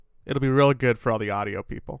It'll be real good for all the audio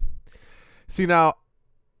people. See now,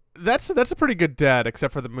 that's a pretty good dead,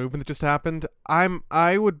 except for the movement that just happened.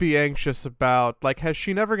 I would be anxious about, like, has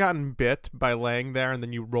she never gotten bit by laying there and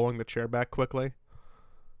then you rolling the chair back quickly?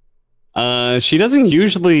 She doesn't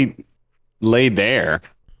usually lay there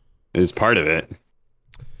as part of it.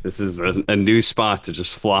 This is a new spot to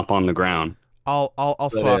just flop on the ground. I'll But,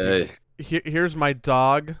 swap you. Here's my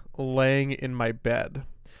dog laying in my bed,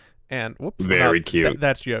 and whoops, very cute.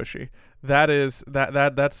 that's Yoshi.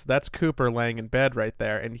 That's Cooper laying in bed right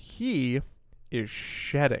there, and he is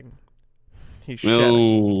shedding. He's shedding.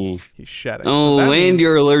 Oh, He's shedding. So oh, that and means,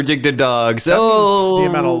 you're allergic to dogs. that means the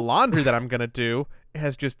amount of Oh, laundry that I'm gonna do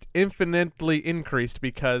has just infinitely increased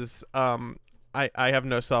because I have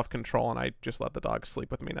no self control and I just let the dogs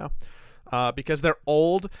sleep with me now, because they're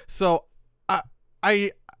old. So I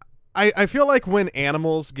I I feel like when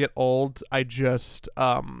animals get old, I just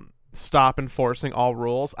stop enforcing all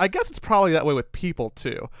rules. I guess it's probably that way with people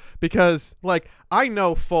too, because like I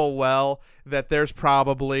know full well that there's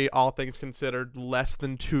probably, all things considered, less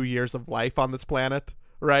than 2 years of life on this planet,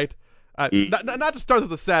 right? mm, Not to start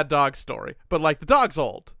with a sad dog story, but like the dog's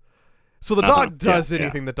old, so the uh-huh. dog Yeah, does yeah.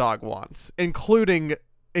 anything the dog wants, including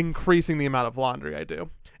increasing the amount of laundry I do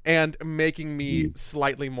and making me Mm.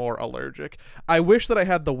 slightly more allergic. I wish that I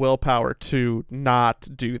had the willpower to not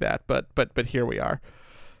do that, but here we are.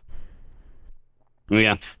 Well,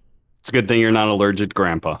 yeah. It's a good thing you're not allergic,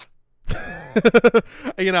 Grandpa.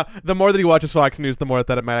 The more that he watches Fox News, the more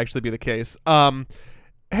that it might actually be the case.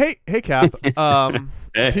 Hey, Cap.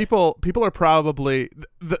 Eh, People are probably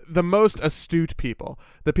the most astute people,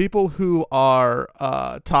 the people who are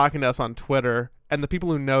talking to us on Twitter, and the people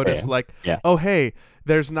who notice, yeah. like, Yeah. oh hey,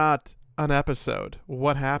 there's not an episode.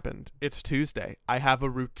 What happened? It's Tuesday. I have a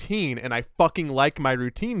routine, and I fucking like my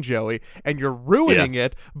routine, Joey. And you're Yeah. ruining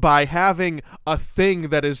it by having a thing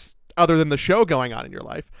that is other than the show going on in your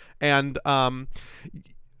life. And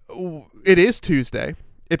it is Tuesday.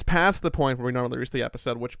 It's past the point where we normally release the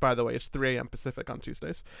episode, which, by the way, is 3 a.m. Pacific on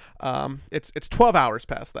Tuesdays. It's 12 hours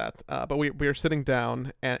past that, but we are sitting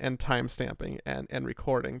down and time stamping and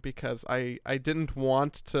recording because I didn't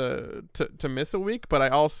want to miss a week, but I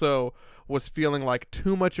also was feeling like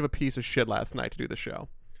too much of a piece of shit last night to do the show.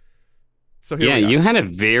 So here Yeah, we are. you had a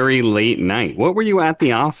very late night. What were you at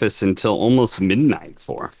the office until almost midnight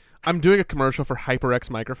for? I'm doing a commercial for HyperX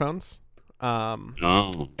microphones. Oh,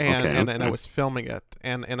 And, okay, and I okay. was filming it,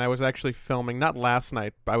 and I was actually filming, not last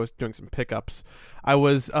night, but I was doing some pickups. I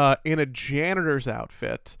was in a janitor's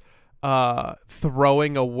outfit,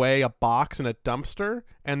 throwing away a box in a dumpster,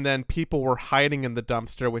 and then people were hiding in the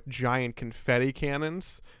dumpster with giant confetti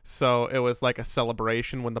cannons, so it was like a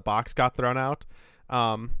celebration when the box got thrown out.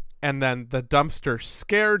 And then the dumpster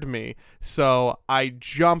scared me, so I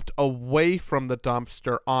jumped away from the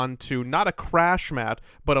dumpster onto not a crash mat,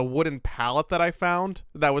 but a wooden pallet that I found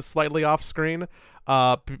that was slightly off screen,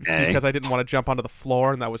 Okay. because I didn't want to jump onto the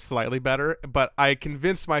floor, and that was slightly better. But I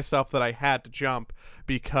convinced myself that I had to jump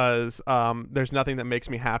because there's nothing that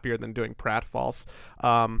makes me happier than doing pratfalls.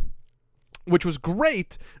 Which was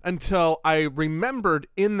great until I remembered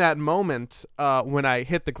in that moment, when I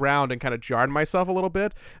hit the ground and kind of jarred myself a little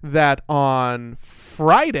bit, that on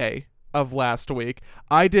Friday of last week,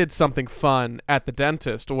 I did something fun at the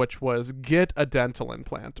dentist, which was get a dental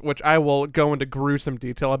implant, which I will go into gruesome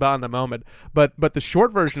detail about in a moment. But the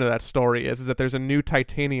short version of that story is that there's a new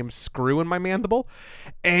titanium screw in my mandible,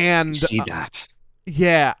 and See that?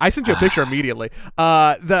 yeah, I sent you a picture immediately.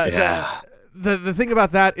 Yeah. The thing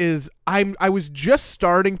about that is I was just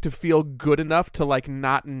starting to feel good enough to like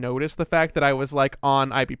not notice the fact that I was like on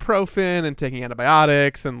ibuprofen and taking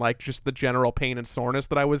antibiotics and like just the general pain and soreness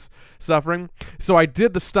that I was suffering. So I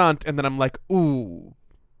did the stunt, and then I'm like, ooh,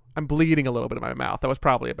 I'm bleeding a little bit in my mouth. That was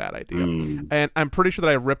probably a bad idea. Mm, And I'm pretty sure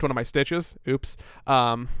that I ripped one of my stitches. Oops.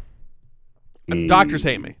 Doctors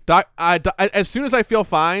hate mm. me. As soon as I feel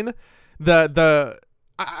fine,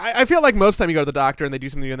 I feel like most time you go to the doctor and they do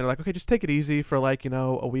something to you and they're like, okay, just take it easy for like,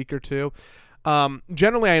 a week or two.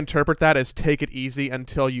 Generally, I interpret that as take it easy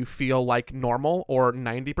until you feel like normal or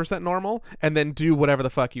 90% normal, and then do whatever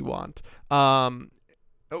the fuck you want.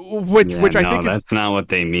 Which Yeah, which I no, think is that's not what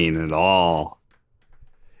they mean at all.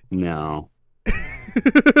 No. yeah,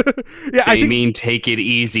 I They think mean take it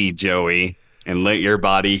easy, Joey, and let your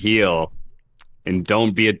body heal. And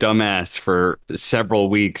don't be a dumbass for several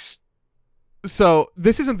weeks. so.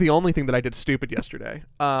 This isn't the only thing that I did stupid yesterday.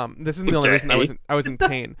 This isn't the only reason Okay. I was in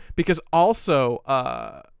pain, because also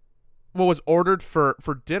what was ordered for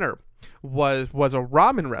dinner was a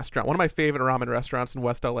ramen restaurant, one of my favorite ramen restaurants in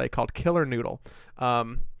West LA, called Killer Noodle.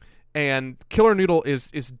 And Killer Noodle is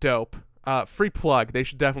dope. Free plug. They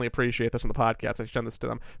should definitely appreciate this on the podcast. I should send this to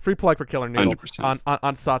them. Free plug for Killer Noodle 100%.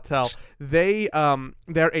 on Sawtell.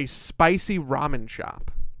 They're a spicy ramen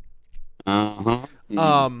shop.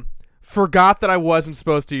 Forgot that I wasn't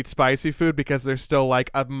supposed to eat spicy food because there's still like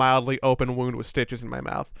a mildly open wound with stitches in my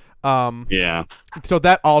mouth. Yeah. So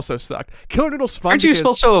that also sucked. Killer Noodle's fun. Aren't you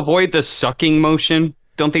supposed to avoid the sucking motion?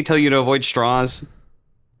 Don't they tell you to avoid straws?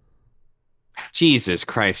 Jesus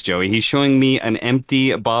Christ, Joey. He's showing me an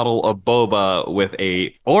empty bottle of boba with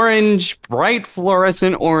a orange, bright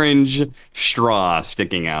fluorescent orange straw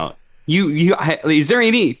sticking out. Is there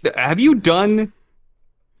any... Have you done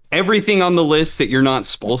everything on the list that you're not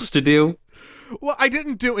supposed to do? Well, I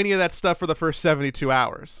didn't do any of that stuff for the first 72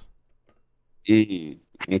 hours.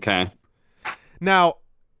 Okay. Now,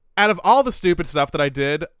 out of all the stupid stuff that I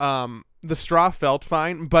did, the straw felt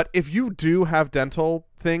fine, but if you do have dental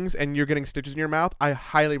things and you're getting stitches in your mouth, I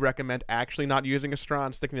highly recommend actually not using a straw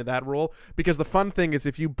and sticking to that rule, because the fun thing is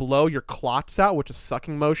if you blow your clots out, which a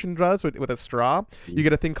sucking motion does with a straw, you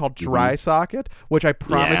get a thing called dry socket, which I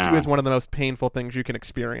promise you is one of the most painful things you can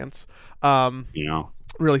experience.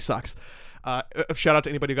 Really sucks. Shout out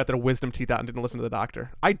to anybody who got their wisdom teeth out and didn't listen to the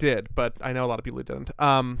doctor. I did, but I know a lot of people who didn't.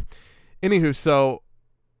 Anywho, so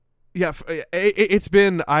yeah, it's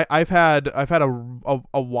been I've had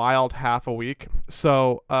a wild half a week.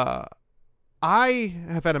 So I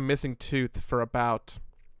have had a missing tooth for about,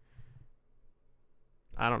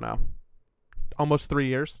 I don't know, almost 3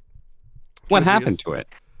 years. What happened to it?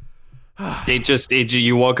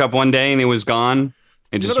 You woke up one day and it was gone?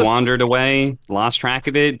 It just wandered away, lost track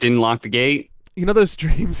of it, didn't lock the gate? You know those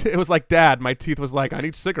dreams? It was like, Dad, my teeth was like, I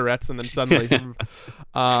need cigarettes, and then suddenly...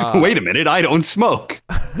 Wait a minute, I don't smoke.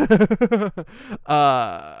 I'm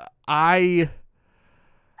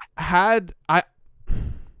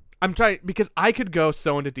trying, because I could go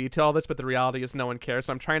so into detail of this, but the reality is no one cares,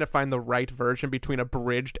 so I'm trying to find the right version between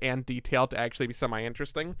abridged and detailed to actually be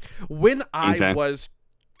semi-interesting. When I was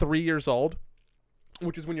 3 years old,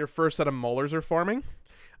 which is when your first set of molars are forming,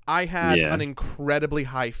 I had an incredibly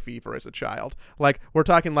high fever as a child. Like, we're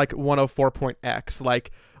talking like 104.x.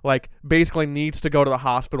 Like basically needs to go to the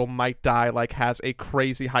hospital, might die, like has a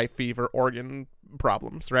crazy high fever, organ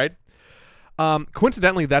problems, right?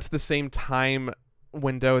 Coincidentally, that's the same time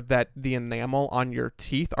window that the enamel on your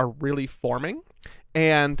teeth are really forming.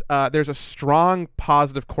 And there's a strong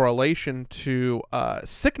positive correlation to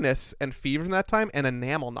sickness and fever in that time, and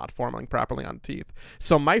enamel not forming properly on teeth.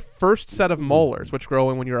 So my first set of molars, which grow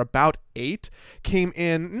in when you're about 8, came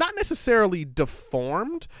in not necessarily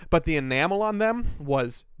deformed, but the enamel on them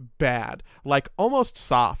was bad, like almost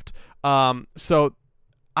soft. So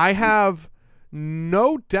I have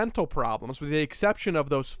no dental problems, with the exception of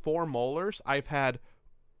those 4 molars. I've had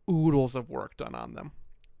oodles of work done on them.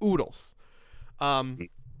 Oodles.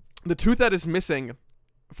 The tooth that is missing,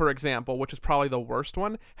 for example, which is probably the worst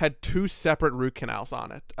one, had 2 separate root canals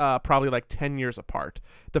on it, probably like 10 years apart.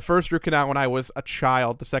 The first root canal when I was a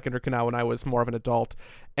child, the second root canal when I was more of an adult.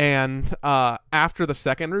 And after the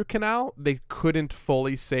second root canal, they couldn't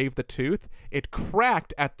fully save the tooth. It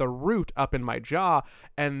cracked at the root up in my jaw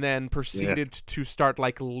and then proceeded to start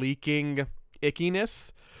like leaking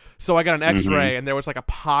ickiness. So I got an x-ray and there was like a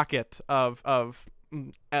pocket of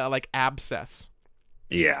like abscess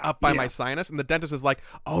up by my sinus, and the dentist is like,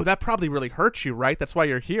 oh, that probably really hurts you, right? That's why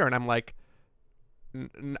you're here. And I'm like,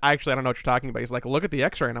 actually, I don't know what you're talking about. He's like, look at the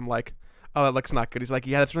x-ray, and I'm like, oh, that looks not good. He's like,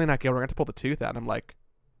 yeah, that's really not good, we're going to pull the tooth out. And I'm like,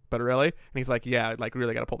 but really? And he's like, yeah, like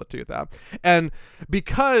really got to pull the tooth out. And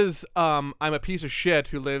because I'm a piece of shit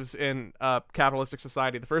who lives in a capitalistic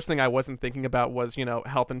society, the first thing I wasn't thinking about was,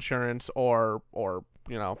 health insurance or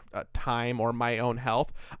time or my own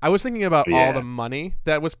health. I was thinking about all the money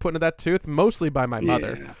that was put into that tooth, mostly by my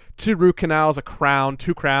mother. 2 root canals, a crown,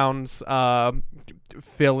 2 crowns,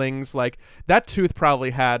 fillings. Like, that tooth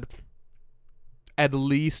probably had at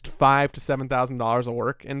least $5,000 to $7,000 of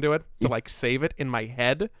work into it to like save it in my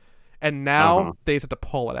head. And now they just have to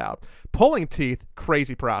pull it out. Pulling teeth,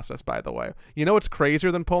 crazy process, by the way. You know what's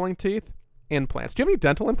crazier than pulling teeth? Implants. Do you have any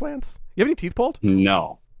dental implants? You have any teeth pulled?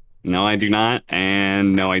 No, I do not,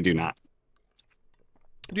 and no, I do not.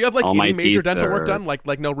 Do you have like any major dental work done?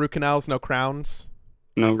 Like no root canals, no crowns?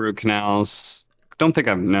 No root canals. Don't think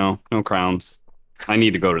no crowns. I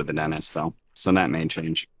need to go to the dentist though, so that may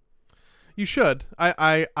change. You should.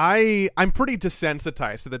 I'm pretty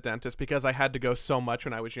desensitized to the dentist because I had to go so much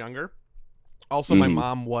when I was younger. Also, my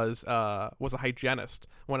mom was a hygienist,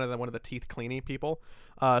 one of the teeth cleaning people.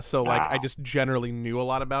 So like I just generally knew a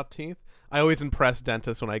lot about teeth. I always impress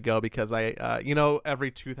dentists when I go because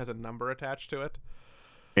every tooth has a number attached to it.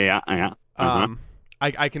 Yeah.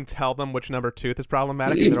 I can tell them which number tooth is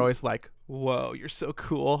problematic, and they're always like, "Whoa, you're so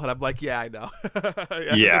cool," and I'm like, "Yeah, I know."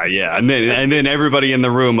 Yeah. And then everybody in the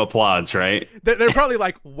room applauds, right? They're probably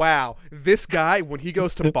like, "Wow, this guy when he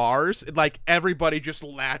goes to bars, like everybody just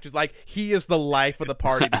latches, like he is the life of the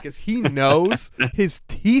party because he knows his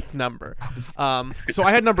teeth number." So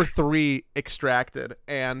I had number 3 extracted,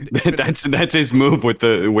 and That's his move with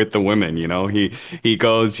the women. You know, he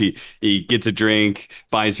goes, he gets a drink,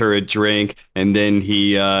 buys her a drink, and then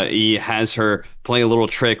he has her play a little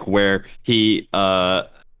trick where he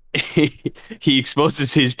he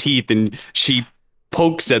exposes his teeth and she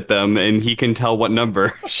pokes at them and he can tell what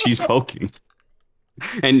number she's poking.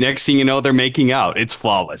 And next thing you know, they're making out. It's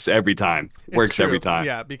flawless every time. Works true. every time.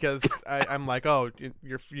 Yeah, because I'm like, oh,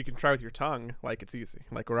 you can try with your tongue, like it's easy.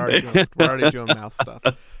 Like we're already doing mouth stuff.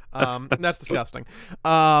 That's disgusting.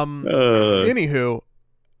 Anywho,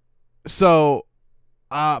 so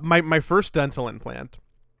my first dental implant,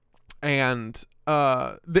 and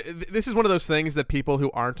this is one of those things that people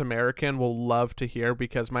who aren't American will love to hear,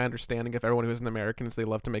 because my understanding of everyone who isn't American is they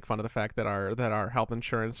love to make fun of the fact that our health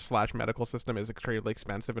insurance / medical system is extremely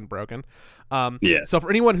expensive and broken. Yes. So for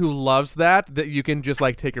anyone who loves that you can just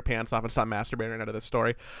like take your pants off and stop masturbating out of this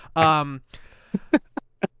story.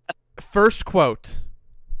 First quote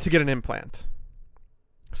to get an implant,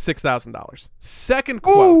 $6,000. Second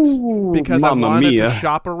quote, Ooh, because I Mamma wanted mia. to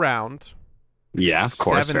shop around. Yeah, of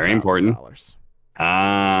course, very important.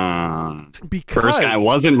 Because First guy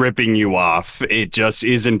wasn't ripping you off. It just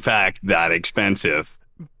is, in fact, that expensive.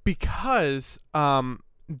 Because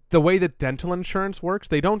the way that dental insurance works,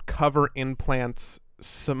 they don't cover implants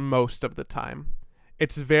most of the time.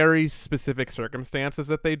 It's very specific circumstances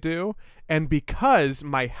that they do. And because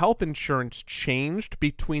my health insurance changed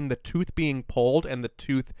between the tooth being pulled and the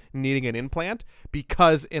tooth needing an implant,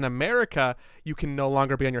 because in America, you can no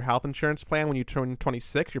longer be on your health insurance plan when you turn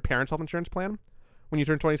 26, your parents' health insurance plan, when you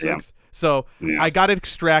turn 26. Yeah. So I got it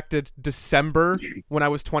extracted December when I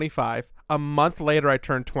was 25. A month later, I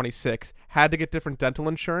turned 26. Had to get different dental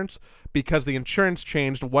insurance because the insurance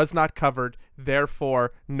changed, was not covered.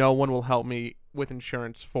 Therefore, no one will help me with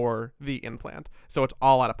insurance for the implant. So it's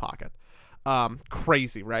all out of pocket.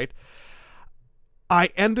 Crazy, right? I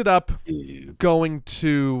ended up going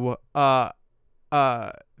to the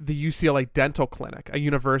UCLA dental clinic, a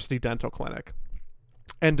university dental clinic,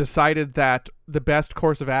 and decided that the best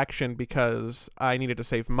course of action, because I needed to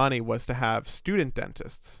save money, was to have student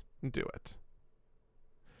dentists do it.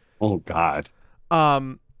 Oh God.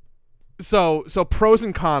 So pros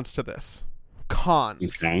and cons to this.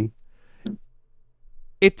 Cons. Okay.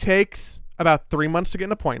 It takes about 3 months to get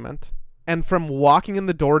an appointment, and from walking in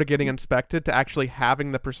the door to getting inspected to actually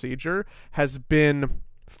having the procedure has been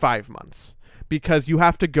 5 months, because you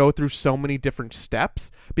have to go through so many different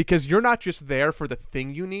steps, because you're not just there for the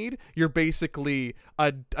thing you need, you're basically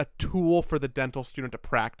a tool for the dental student to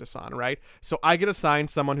practice on, right? So I get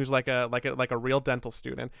assigned someone who's like a real dental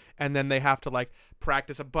student, and then they have to like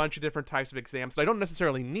practice a bunch of different types of exams that I don't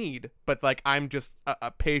necessarily need, but like I'm just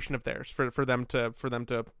a patient of theirs for them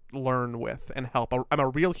to learn with and help. I'm a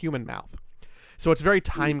real human mouth. So it's very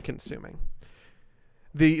time consuming.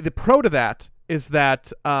 The pro to that is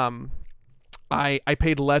that I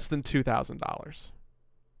paid less than $2,000.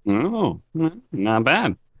 Oh, not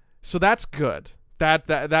bad. So that's good.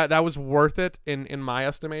 That was worth it in my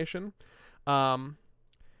estimation.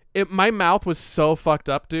 My mouth was so fucked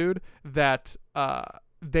up, dude, that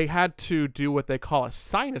they had to do what they call a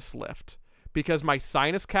sinus lift, because my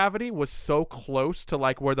sinus cavity was so close to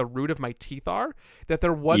like where the root of my teeth are that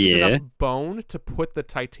there wasn't enough bone to put the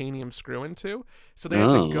titanium screw into. So they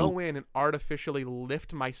had to go in and artificially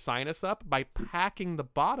lift my sinus up by packing the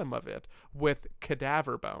bottom of it with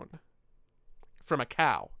cadaver bone from a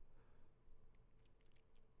cow.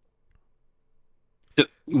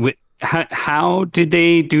 How did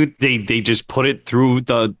they do? They just put it through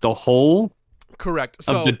the hole? Correct.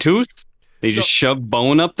 Of the tooth? They just shove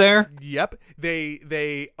bone up there? Yep.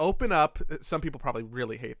 They open up. Some people probably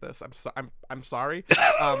really hate this. I'm sorry.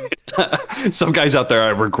 Some guys out there, I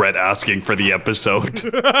regret asking for the episode.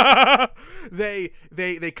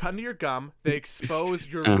 They cut into your gum. They expose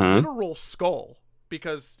your literal skull,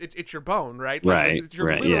 because it's your bone, right? Like, it's your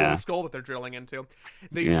literal skull that they're drilling into.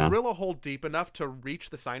 They drill a hole deep enough to reach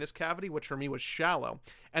the sinus cavity, which for me was shallow.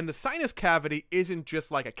 And the sinus cavity isn't just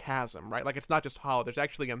like a chasm, right? Like it's not just hollow. There's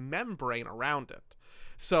actually a membrane around it.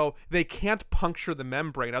 So they can't puncture the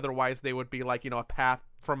membrane. Otherwise, they would be like, a path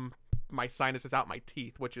from my sinuses out my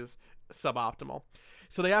teeth, which is suboptimal.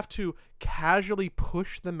 So they have to casually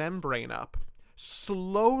push the membrane up,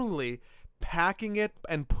 slowly packing it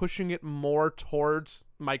and pushing it more towards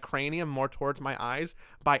my cranium, more towards my eyes,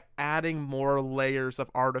 by adding more layers of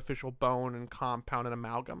artificial bone and compound and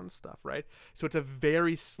amalgam and stuff, right? So it's a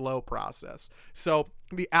very slow process. So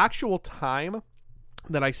the actual time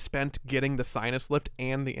that I spent getting the sinus lift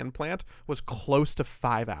and the implant was close to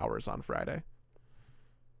 5 hours on Friday.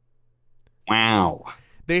 Wow.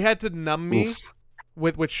 They had to numb me Oof.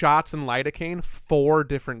 with shots and lidocaine 4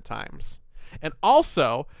 different times. And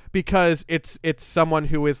also because it's someone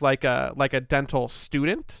who is like a dental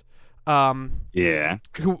student, Yeah.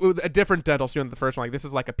 who a different dental student than the first one. Like, this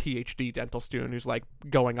is like a PhD dental student who's like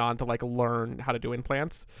going on to like learn how to do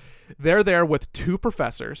implants. They're there with 2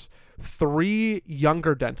 professors, 3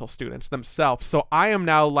 younger dental students themselves. So I am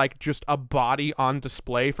now like just a body on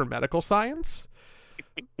display for medical science,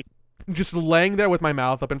 just laying there with my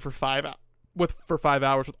mouth open for 5 hours. For 5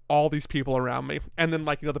 hours with all these people around me, and then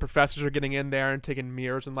like the professors are getting in there and taking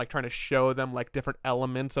mirrors and like trying to show them like different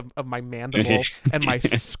elements of my mandible and my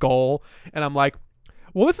skull, and I'm like,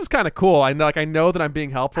 well, this is kind of cool. I know that I'm being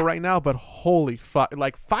helpful right now, but holy fuck,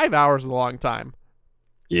 like 5 hours is a long time.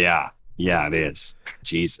 Yeah. Yeah, it is.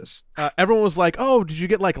 Jesus. Everyone was like, oh, did you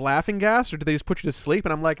get like laughing gas or did they just put you to sleep?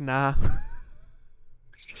 And I'm like, nah.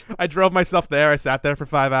 I drove myself there. I sat there for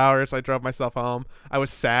 5 hours. I drove myself home. I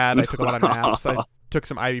was sad. I took a lot of naps. I took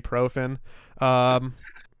some ibuprofen.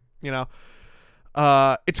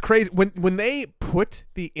 It's crazy when they put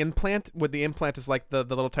the implant. When the implant is like the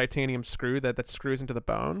little titanium screw that screws into the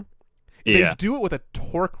bone. They Yeah. do it with a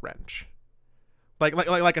torque wrench,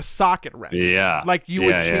 like a socket wrench. Yeah. Like you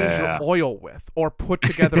would change your oil with, or put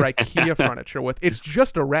together IKEA furniture with. It's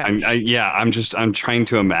just a wrench. I'm trying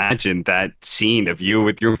to imagine that scene of you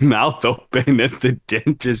with your mouth open and the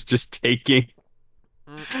dentist just taking.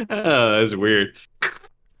 Oh, that's weird.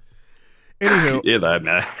 Anywho, Yeah, that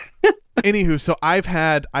man. so I've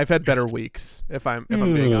had better weeks, if I'm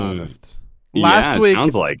being honest.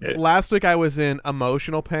 Sounds like it. Last week I was in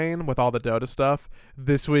emotional pain with all the Dota stuff.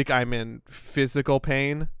 This week I'm in physical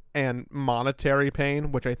pain and monetary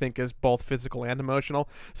pain, which I think is both physical and emotional.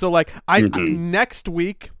 So like next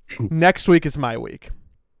week is my week.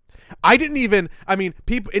 Anyone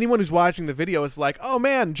who's watching the video is like, oh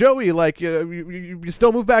man, Joey, like you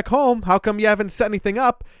still move back home. How come you haven't set anything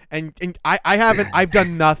up? And I haven't. I've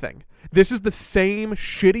done nothing. This is the same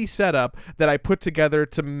shitty setup that I put together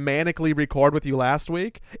to manically record with you last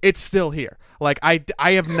week. It's still here. Like I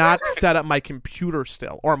have not set up my computer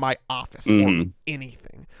still, or my office, or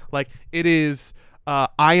anything. Like it is.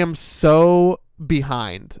 I am so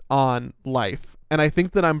behind on life, and I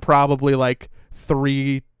think that I'm probably like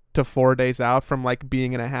 3 to 4 days out from like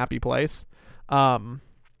being in a happy place. But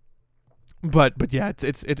yeah,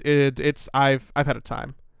 it's I've had a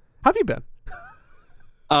time. How have you been?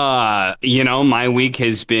 My week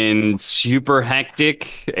has been super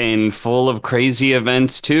hectic and full of crazy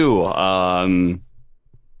events too.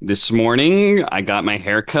 This morning I got my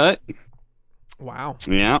hair cut. Wow.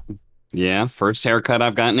 Yeah. Yeah. First haircut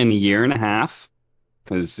I've gotten in a year and a half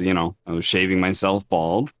because, I was shaving myself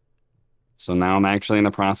bald. So now I'm actually in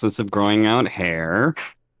the process of growing out hair.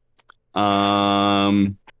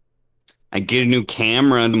 I get a new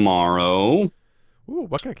camera tomorrow. Ooh,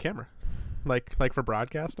 what kind of camera? Like for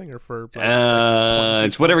broadcasting or for?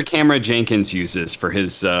 It's whatever camera Jenkins uses for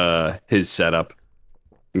his setup.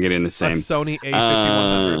 I'm getting the same. A Sony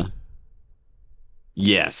A5100.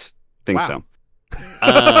 Yes, think wow.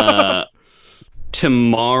 so.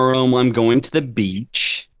 Tomorrow I'm going to the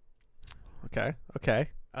beach. Okay.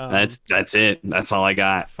 That's it. That's all I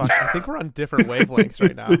got. Fuck, I think we're on different wavelengths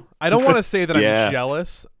right now. I don't want to say that I'm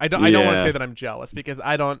jealous. I don't want to say that I'm jealous because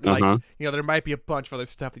I don't there might be a bunch of other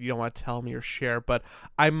stuff that you don't want to tell me or share, but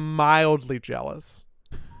I'm mildly jealous.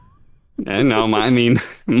 No,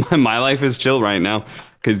 my life is chill right now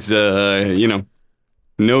because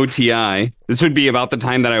no TI. This would be about the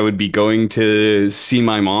time that I would be going to see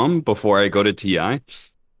my mom before I go to TI.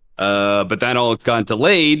 But that all got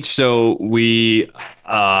delayed, so we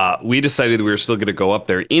decided we were still going to go up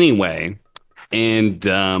there anyway. And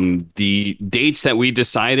the dates that we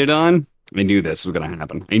decided on, I knew this was going to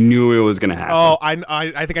happen. I knew it was going to happen. Oh, I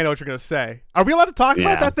think I know what you're going to say. Are we allowed to talk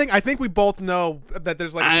about that thing? I think we both know that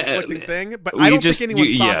there's like a conflicting thing, but I don't think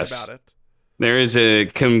anyone's talked about it. There is a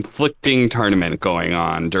conflicting tournament going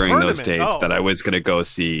on during those dates that I was going to go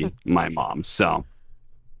see my mom. So.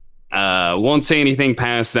 Won't say anything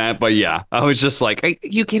past that, but yeah, I was just like, are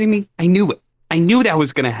you kidding me? I knew it. I knew that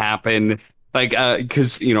was going to happen. Like,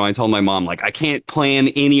 because, I told my mom, like, I can't plan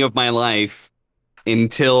any of my life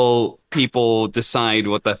until people decide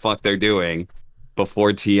what the fuck they're doing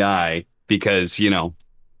before TI, because,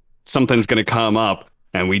 something's going to come up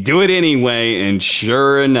And we do it anyway, and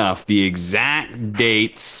sure enough, the exact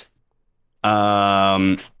dates,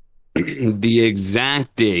 um, the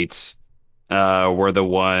exact dates, were the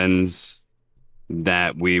ones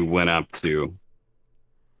that we went up to.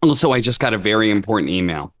 Also, I just got a very important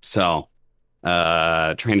email, so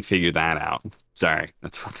trying to figure that out. Sorry,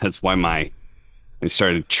 that's why I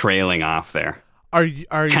started trailing off there. Are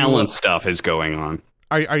Talent you stuff is going on.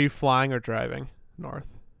 are you flying or driving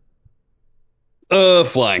north?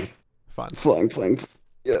 Flying. Fun. Flying.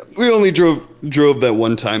 Yeah, we only drove that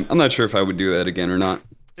one time. I'm not sure if I would do that again or not.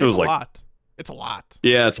 It It's was a like, lot. It's a lot.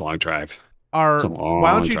 yeah, it's a long drive. It's a long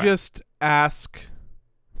Why don't you drive. just ask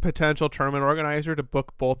potential tournament organizer to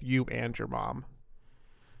book both you and your mom?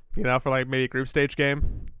 You know, for like maybe a group stage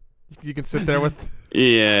game. You can sit there with.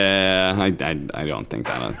 Yeah, I don't think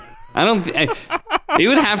that. I don't. It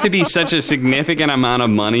would have to be such a significant amount of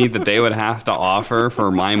money that they would have to offer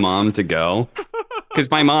for my mom to go. Because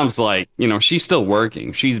my mom's like, she's still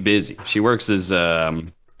working. She's busy. She works as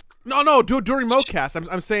No, do a remote cast.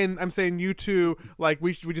 I'm saying you two, like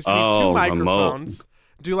we just need two remote. microphones.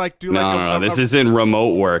 Do like No, this isn't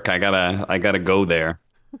remote work. I gotta go there.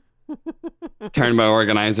 Tournament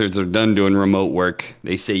organizers are done doing remote work.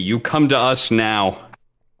 They say you come to us now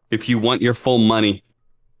if you want your full money.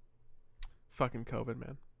 fucking COVID,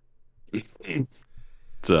 man.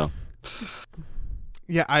 So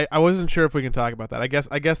Yeah, I wasn't sure if we can talk about that. I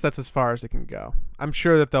guess that's as far as it can go. I'm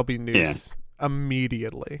sure that there'll be news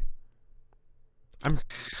immediately. I'm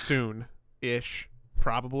soon-ish,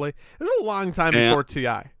 probably. There's a long time before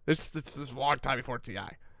TI. There's a long time before TI.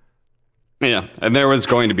 yeah, and there was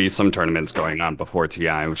going to be some tournaments going on before TI.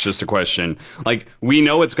 It was just a question. Like, we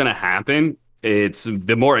know it's going to happen. It's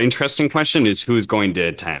the more interesting question is who's going to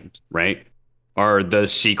attend, right? Are the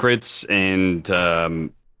secrets and are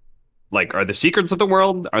the secrets of the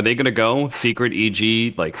world? Are they going to go? Secret,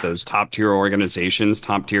 e.g., like those top tier organizations,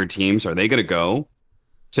 top tier teams, are they going to go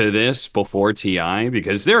to this before TI?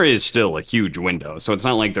 Because there is still a huge window, so it's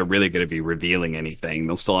not like they're really going to be revealing anything.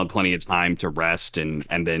 They'll still have plenty of time to rest and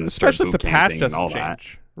then start Especially if the boot patch camping and all doesn't that.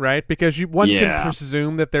 change, right? Because one can Yeah.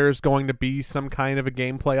 presume that there's going to be some kind of a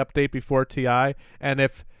gameplay update before TI, and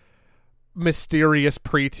if mysterious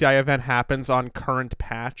pre-TI event happens on current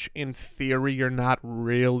patch, in theory, you're not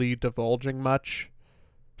really divulging much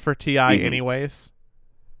for TI anyways.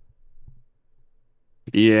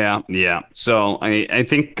 Yeah. So I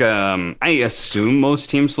think I assume most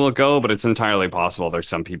teams will go, but it's entirely possible there's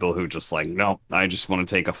some people who just like, no, I just want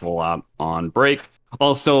to take a full out on break.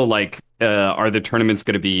 Also, are the tournaments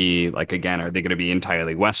going to be again? Are they going to be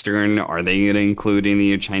entirely Western? Are they going to include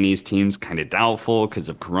any Chinese teams? Kind of doubtful because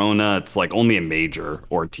of Corona. It's like only a major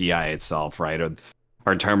or TI itself, right?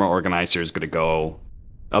 Are tournament organizers going to go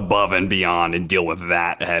above and beyond and deal with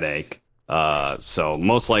that headache? So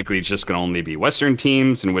most likely it's just going to only be Western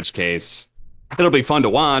teams, in which case it'll be fun to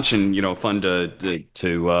watch and, fun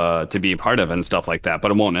to be a part of and stuff like that.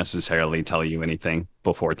 But it won't necessarily tell you anything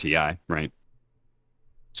before TI, right?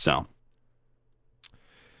 So.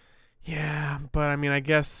 Yeah, but I mean, I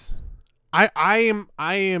guess I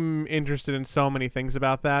am interested in so many things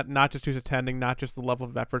about that. Not just who's attending, not just the level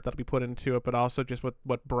of effort that'll be put into it, but also just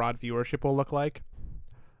what broad viewership will look like.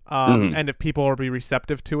 And if people will be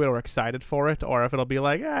receptive to it or excited for it, or if it'll be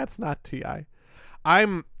like, it's not TI.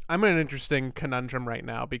 I'm in an interesting conundrum right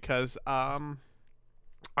now because I'm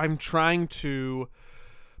trying to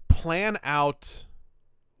plan out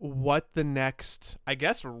what the next, I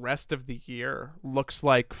guess, rest of the year looks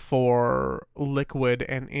like for Liquid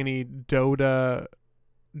and any Dota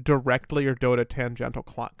directly or Dota tangential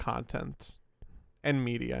content and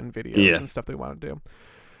media and videos and stuff they want to do.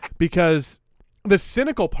 Because the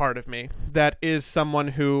cynical part of me, that is someone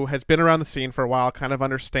who has been around the scene for a while, kind of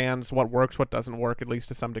understands what works, what doesn't work, at least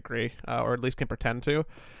to some degree, or at least can pretend to,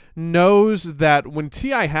 knows that when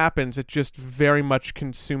TI happens, it just very much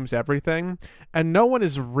consumes everything, and no one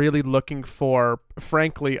is really looking for,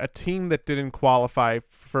 frankly, a team that didn't qualify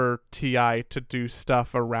for TI to do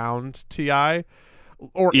stuff around TI,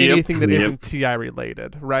 or anything that isn't TI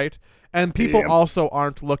related, right? And people also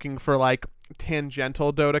aren't looking for,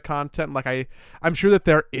 tangential Dota content. I'm sure that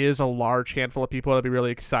there is a large handful of people that'd be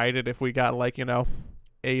really excited if we got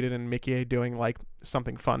Aiden and Mickey doing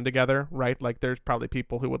something fun together, right? There's probably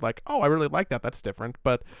people who would I really like that, that's different.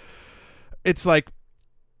 But it's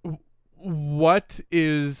what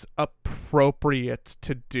is appropriate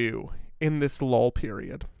to do in this lull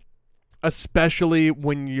period, especially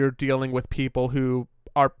when you're dealing with people who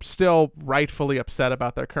are still rightfully upset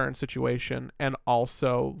about their current situation, and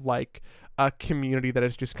also a community that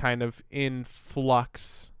is just kind of in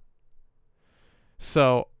flux.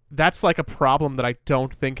 So that's like a problem that I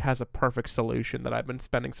don't think has a perfect solution that I've been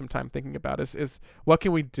spending some time thinking about is what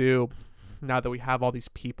can we do now that we have all these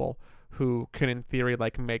people who can in theory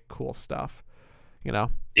like make cool stuff, you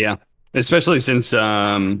know? Yeah. Especially since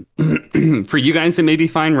for you guys it may be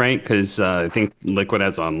fine, right? Because I think Liquid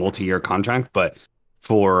has a multi-year contract, but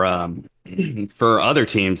for for other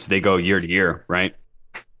teams they go year to year, right?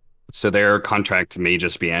 So their contract may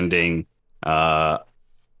just be ending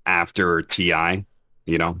after TI.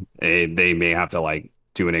 You know, they may have to like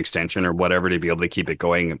do an extension or whatever to be able to keep it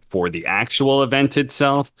going for the actual event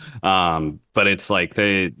itself. But it's like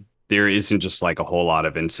there isn't just like a whole lot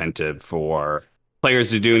of incentive for players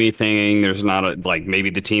to do anything. There's not like maybe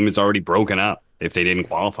the team is already broken up if they didn't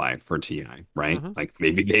qualify for TI, right? Mm-hmm. Like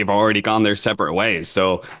maybe they've already gone their separate ways.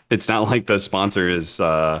 So it's not like the sponsor is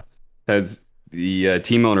has the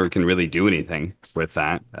team owner can really do anything with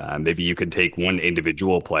that. Maybe you could take one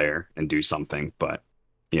individual player and do something, but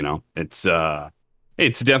you know, it's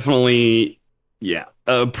definitely yeah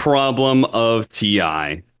a problem of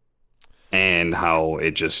TI and how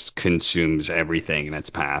it just consumes everything in its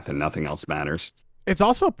path and nothing else matters. It's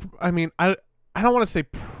also, I mean, I don't want to say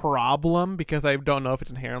problem because I don't know if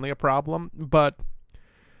it's inherently a problem, but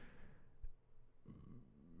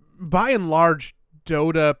by and large,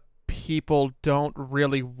 Dota people don't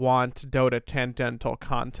really want Dota tangential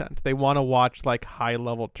content. They want to watch like high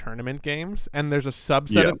level tournament games, and there's a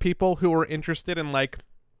subset Yeah. of people who are interested in like,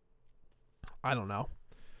 I don't know,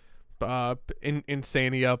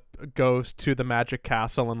 Insania goes to the Magic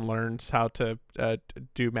Castle and learns how to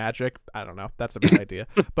do magic. I don't know. That's a bad idea.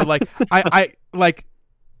 But like, I like,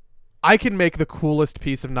 I can make the coolest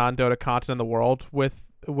piece of non-Dota content in the world with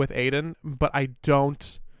Aiden, but I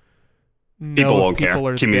don't know People if won't people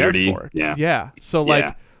care. are Community, there for it. yeah. Yeah. So like,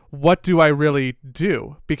 Yeah. what do I really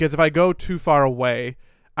do? Because if I go too far away,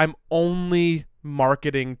 I'm only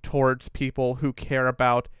marketing towards people who care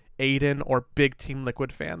about Aiden or big Team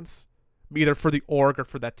Liquid fans, either for the org or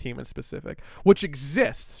for that team in specific, which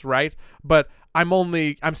exists, right? But I'm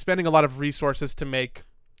spending a lot of resources to make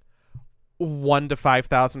 1 to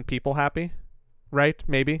 5,000 people happy, right?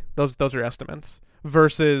 Maybe those are estimates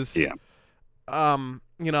versus Yeah.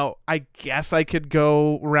 you know, I guess I could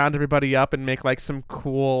go round everybody up and make like some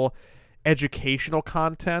cool educational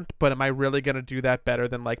content, but am I really going to do that better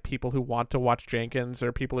than like people who want to watch Jenkins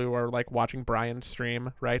or people who are like watching Brian's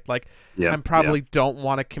stream, right? Like Yeah. I probably don't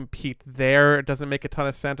want to compete there. It doesn't make a ton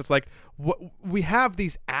of sense. It's like we have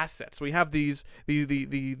these assets. We have these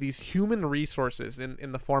human resources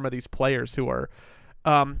in the form of these players who are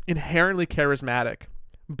inherently charismatic,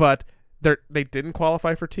 but they didn't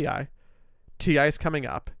qualify for TI. TI is coming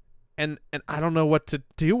up, and I don't know what to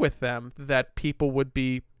do with them that people would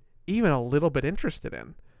be even a little bit interested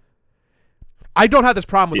in. I don't have this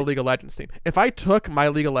problem with the League of Legends team. If I took my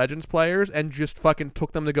League of Legends players and just fucking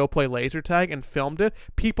took them to go play laser tag and filmed it,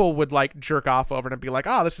 people would like jerk off over it and be like,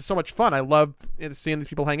 "Oh, this is so much fun. I love seeing these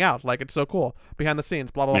people hang out. Like it's so cool behind the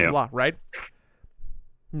scenes." Blah blah blah blah. Right?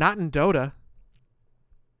 Not in Dota.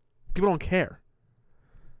 People don't care.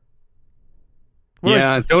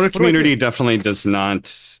 Dota community definitely does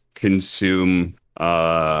not consume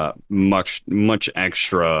much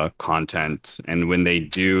extra content, and when they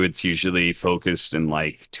do, it's usually focused in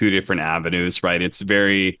like two different avenues, right? It's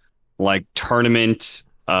very like tournament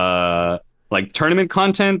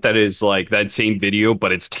content that is like that same video,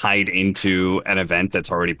 but it's tied into an event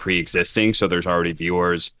that's already pre-existing, so there's already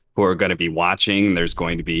viewers who are going to be watching. There's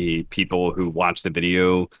going to be people who watch the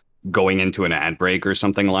video going into an ad break or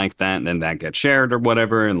something like that, and then that gets shared or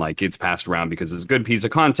whatever, and like it's passed around because it's a good piece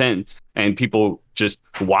of content and people just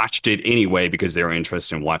watched it anyway because they were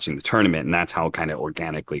interested in watching the tournament, and that's how it kind of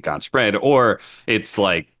organically got spread. Or it's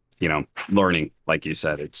like, you know, learning, like you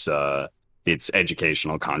said, it's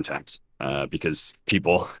educational content because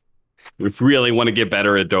people really want to get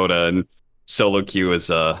better at Dota, and solo queue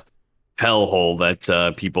is a hellhole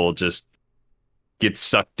that people just get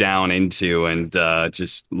sucked down into and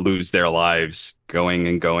just lose their lives going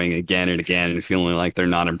and going again and again and feeling like they're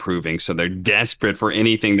not improving. So they're desperate for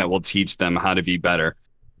anything that will teach them how to be better.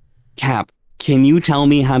 Cap, can you tell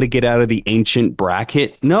me how to get out of the ancient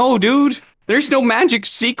bracket? No, dude. There's no magic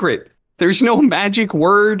secret. There's no magic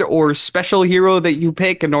word or special hero that you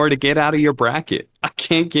pick in order to get out of your bracket. I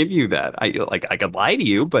can't give you that. I could lie to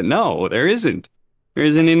you, but no, there isn't. There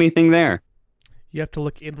isn't anything there. You have to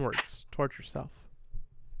look inwards towards yourself.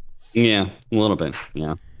 Yeah, a little bit.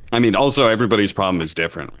 Yeah. I mean, also everybody's problem is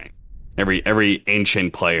different, right? Every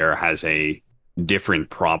ancient player has a different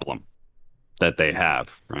problem that they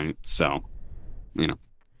have, right? So, you know.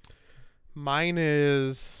 Mine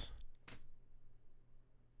is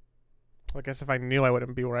I guess if I knew, I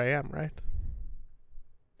wouldn't be where I am, right?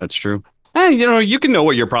 That's true. You can know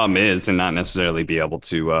what your problem is and not necessarily be able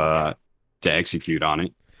to execute on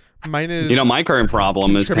it. Mine is My current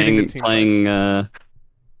problem is contributing to team playing.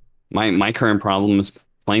 fights. My current problem is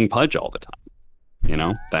playing Pudge all the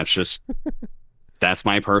time. That's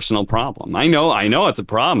my personal problem. I know it's a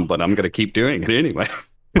problem, but I'm gonna keep doing it anyway.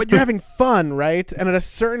 But you're having fun, right? And at a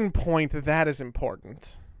certain point, that is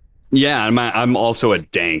important. Yeah, I'm also a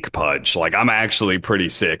dank Pudge. Like I'm actually pretty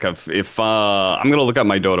sick. If I'm gonna look up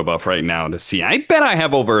my Dota buff right now to see. I bet I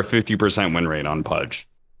have over a 50% win rate on Pudge,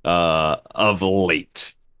 of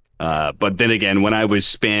late. But then again, when I was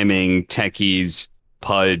spamming Techies,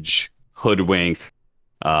 Pudge, Hoodwink,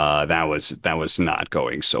 that was not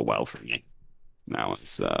going so well for me. That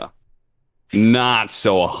was not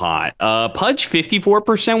so hot. Pudge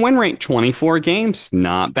 54% win rate, 24 games,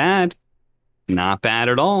 not bad. Not bad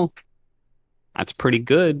at all. That's pretty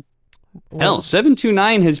good. Hell,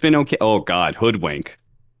 729 has been okay. Oh, God. Hoodwink.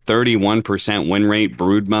 31% win rate.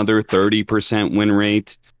 Broodmother, 30% win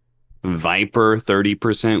rate. Viper,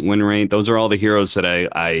 30% win rate. Those are all the heroes that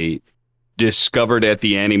I discovered at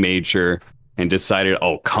the Animator and decided,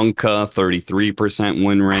 Kunkka, 33%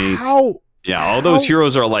 win rate. How? Yeah, all those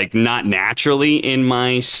heroes are like not naturally in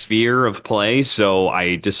my sphere of play, so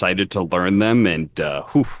I decided to learn them and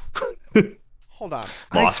Hold on.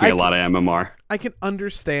 Lost me a lot of MMR. I can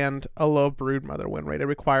understand a low Broodmother win rate. It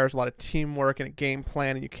requires a lot of teamwork and a game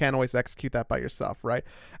plan, and you can't always execute that by yourself, right?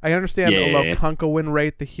 I understand a low Kunkka win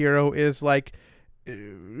rate. The hero is like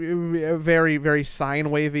very, very sine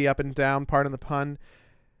wavy up and down, pardon the pun.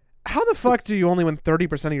 How the fuck do you only win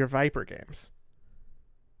 30% of your Viper games?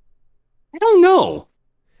 I don't know.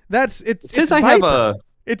 It says I Viper. have a...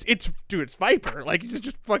 It's Viper. Like, you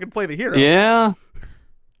just fucking play the hero. Yeah.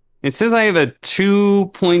 It says I have a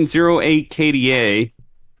 2.08 KDA,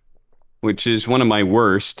 which is one of my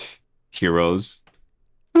worst heroes.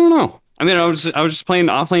 I don't know. I mean, I was just playing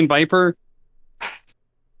offlane Viper.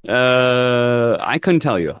 I couldn't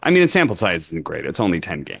tell you. I mean, the sample size isn't great. It's only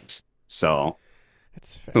 10 games. So,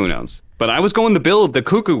 who knows? But I was going the build the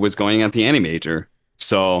Cuckoo was going at the Animator.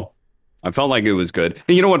 So, I felt like it was good.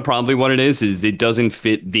 And you know what it is it doesn't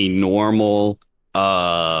fit the normal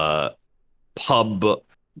pub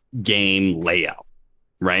game layout,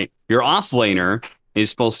 right? Your offlaner is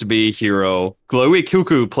supposed to be a hero. Glowy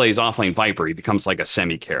Cuckoo plays offlane Viper. He becomes like a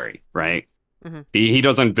semi-carry, right? Mm-hmm. He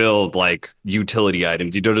doesn't build like utility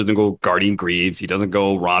items. He doesn't go Guardian Greaves. He doesn't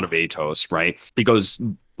go Rod of Atos, right? He goes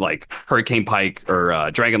like Hurricane Pike or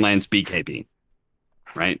Dragonlance BKB,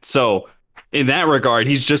 right? So in that regard,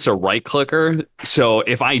 he's just a right clicker. So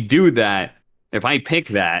if I do that, if I pick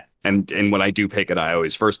that, and when I do pick it, I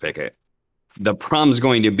always first pick it. The problem's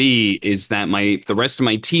going to be is that the rest of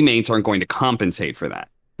my teammates aren't going to compensate for that.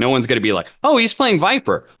 No one's going to be like, oh, he's playing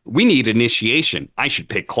Viper. We need initiation. I should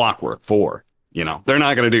pick Clockwork 4. They're not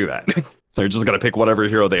going to do that. They're just going to pick whatever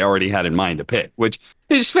hero they already had in mind to pick, which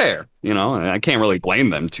is fair. I can't really blame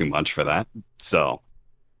them too much for that. So,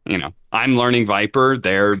 I'm learning Viper.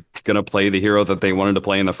 They're going to play the hero that they wanted to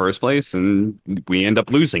play in the first place, and we end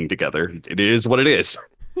up losing together. It is what it is.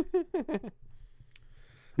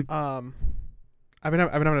 I've been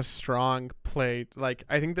having a strong play. Like,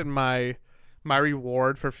 I think that my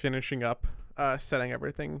reward for finishing up setting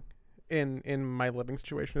everything in my living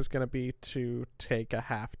situation is going to be to take a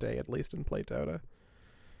half day at least and play Dota.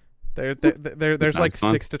 There's like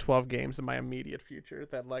fun. 6 to 12 games in my immediate future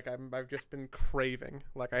that like I've just been craving.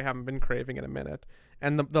 Like I haven't been craving in a minute.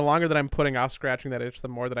 And the longer that I'm putting off scratching that itch, the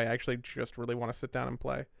more that I actually just really want to sit down and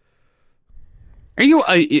play. Are you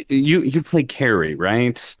you play carry,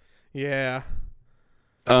 right? Yeah.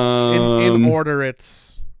 In order,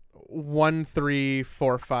 it's 1, 3,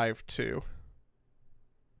 4, 5, 2.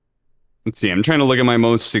 Let's see. I'm trying to look at my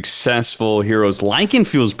most successful heroes. Lycan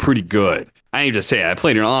feels pretty good. I need to say, I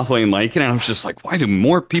played an offlane Lycan, and I was just like, why do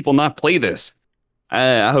more people not play this?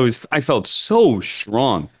 I felt so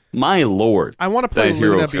strong. My lord, I want to play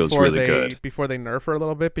Luna before before they nerf her a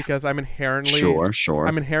little bit because I'm inherently sure.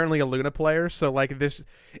 I'm inherently a Luna player, so like this.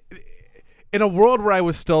 In a world where I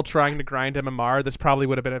was still trying to grind MMR, this probably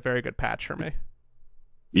would have been a very good patch for me.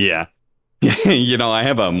 Yeah. I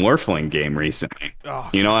have a Morphling game recently. Oh,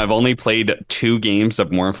 I've only played 2 games of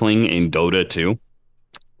Morphling in Dota 2.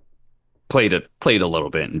 Played a little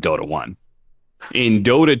bit in Dota 1. In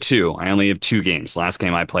Dota 2, I only have 2 games. Last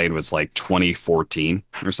game I played was like 2014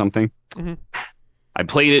 or something. Mm-hmm. I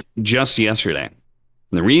played it just yesterday. And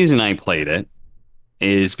the reason I played it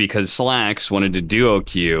is because Slacks wanted to duo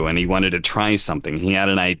queue and he wanted to try something. He had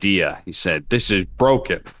an idea. He said, "This is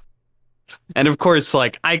broken. And of course,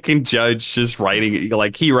 like I can judge just writing,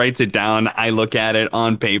 like he writes it down. I look at it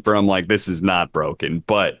on paper. I'm like, this is not broken,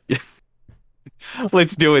 but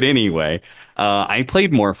let's do it anyway. I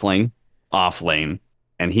played Morphling off lane,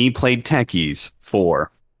 and he played Techies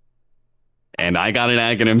 4. And I got an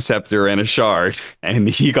Aghanim Scepter and a Shard, and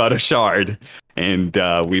he got a Shard. And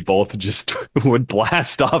we both just would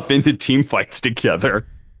blast off into team fights together.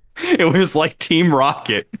 It was like Team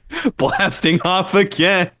Rocket blasting off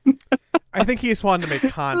again. I think he just wanted to make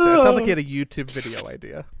content. It sounds like he had a YouTube video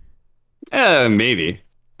idea. Maybe.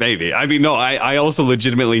 Maybe. I mean, no, I also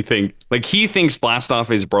legitimately think, like, he thinks Blast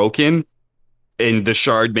Off is broken, and the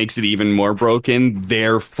Shard makes it even more broken. What does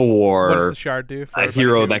Therefore, the shard do? For a everybody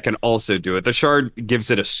hero who- that can also do it. The Shard gives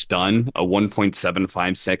it a stun, a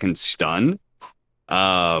 1.75 second stun,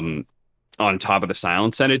 on top of the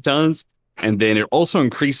silence that it does. And then it also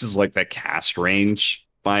increases, like, the cast range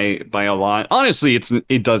by a lot. Honestly,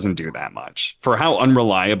 it doesn't do that much. For how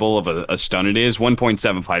unreliable of a stun it is,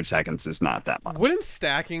 1.75 seconds is not that much. Wouldn't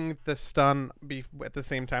stacking the stun be at the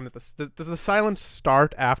same time that does the silence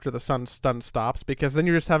start after the stun stops? Because then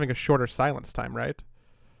you're just having a shorter silence time, right?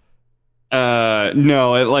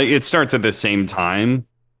 No, it starts at the same time.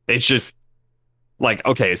 It's just like,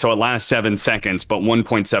 okay, so it lasts 7 seconds, but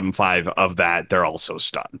 1.75 of that they're also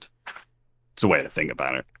stunned. It's a way to think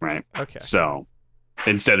about it, right? Okay. So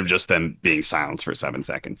instead of just them being silenced for 7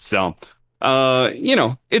 seconds. So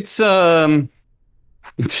it's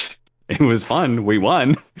it was fun. We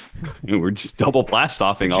won. We're just double blast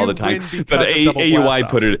offing Did all you the time. win because But of double AUI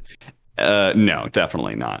blast put it no,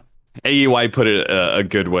 definitely not. AUI put it a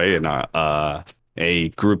good way in a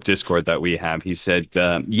group Discord that we have. He said,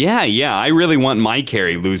 yeah, I really want my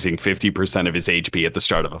carry losing 50% of his HP at the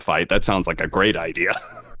start of a fight. That sounds like a great idea.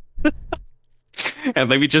 And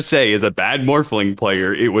let me just say, as a bad Morphling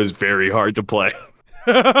player, it was very hard to play.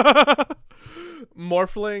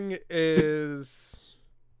 Morphling is.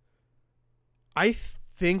 I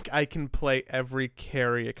think I can play every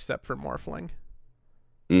carry except for Morphling.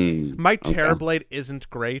 My Okay. Terrorblade isn't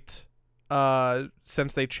great.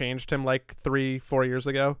 Since they changed him like 3-4 years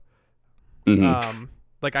ago. Mhm.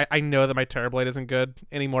 Like I know that my Terrorblade isn't good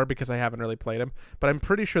anymore because I haven't really played him, but I'm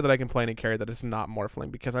pretty sure that I can play any carry that is not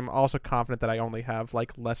Morphling because I'm also confident that I only have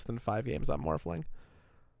like less than 5 games on Morphling.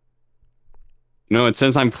 No, it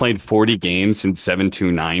says I'm played 40 games in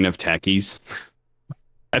 729 of Techies.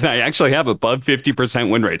 And I actually have above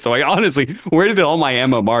 50% win rate. So I honestly, where did all my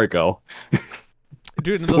MMR go?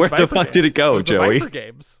 Dude, in those Where the Viper fuck did games. it go, was the Joey? Viper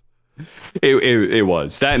games. It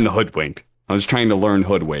was that and the hoodwink. I was trying to learn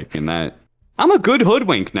hoodwink, and that I'm a good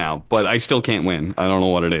hoodwink now, but I still can't win. I don't know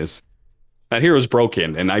what it is. That hero's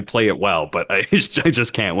broken, and I play it well, but I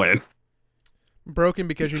just can't win. Broken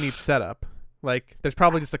because you need setup. Like, there's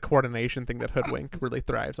probably just a coordination thing that Hoodwink really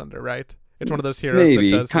thrives under, right? It's one of those heroes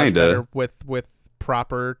Maybe, that does much kinda. better with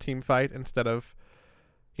proper team fight instead of,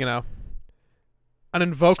 an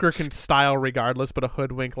Invoker can style regardless, but a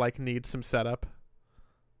Hoodwink like needs some setup.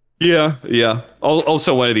 Yeah.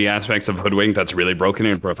 Also, one of the aspects of hoodwink that's really broken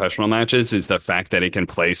in professional matches is the fact that it can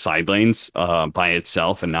play side lanes by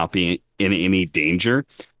itself and not be in any danger.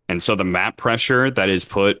 And so the map pressure that is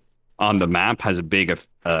put on the map has a big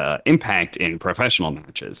impact in professional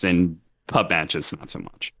matches. In pub matches, not so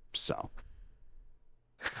much. So,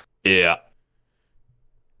 yeah.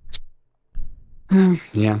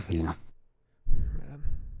 Yeah. Man.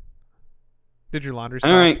 Did your laundry All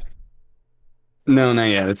stop? right. No, not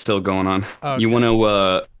yet. It's still going on. Okay. You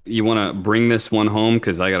wanna bring this one home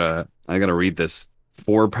because I gotta read this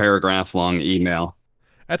 4-paragraph long email.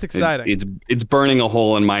 That's exciting. It's burning a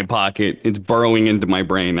hole in my pocket. It's burrowing into my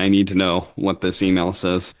brain. I need to know what this email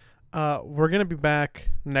says. We're going to be back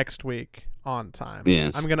next week on time.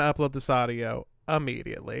 Yes. I'm going to upload this audio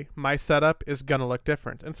immediately. My setup is going to look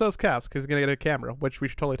different. And so is Cal's because he's going to get a camera, which we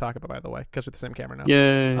should totally talk about, by the way, because we're the same camera now.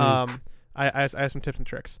 Yay. I have some tips and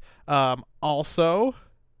tricks. Also,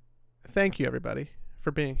 thank you, everybody,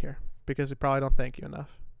 for being here because we probably don't thank you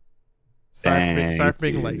enough. Sorry for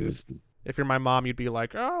being late. If you're my mom, you'd be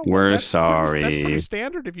like, "Oh, We're that's sorry. That's pretty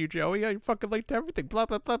standard of you, Joey. You're fucking late to everything." Blah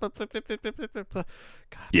blah blah blah blah blah blah blah blah.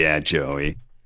 God. Yeah, Joey.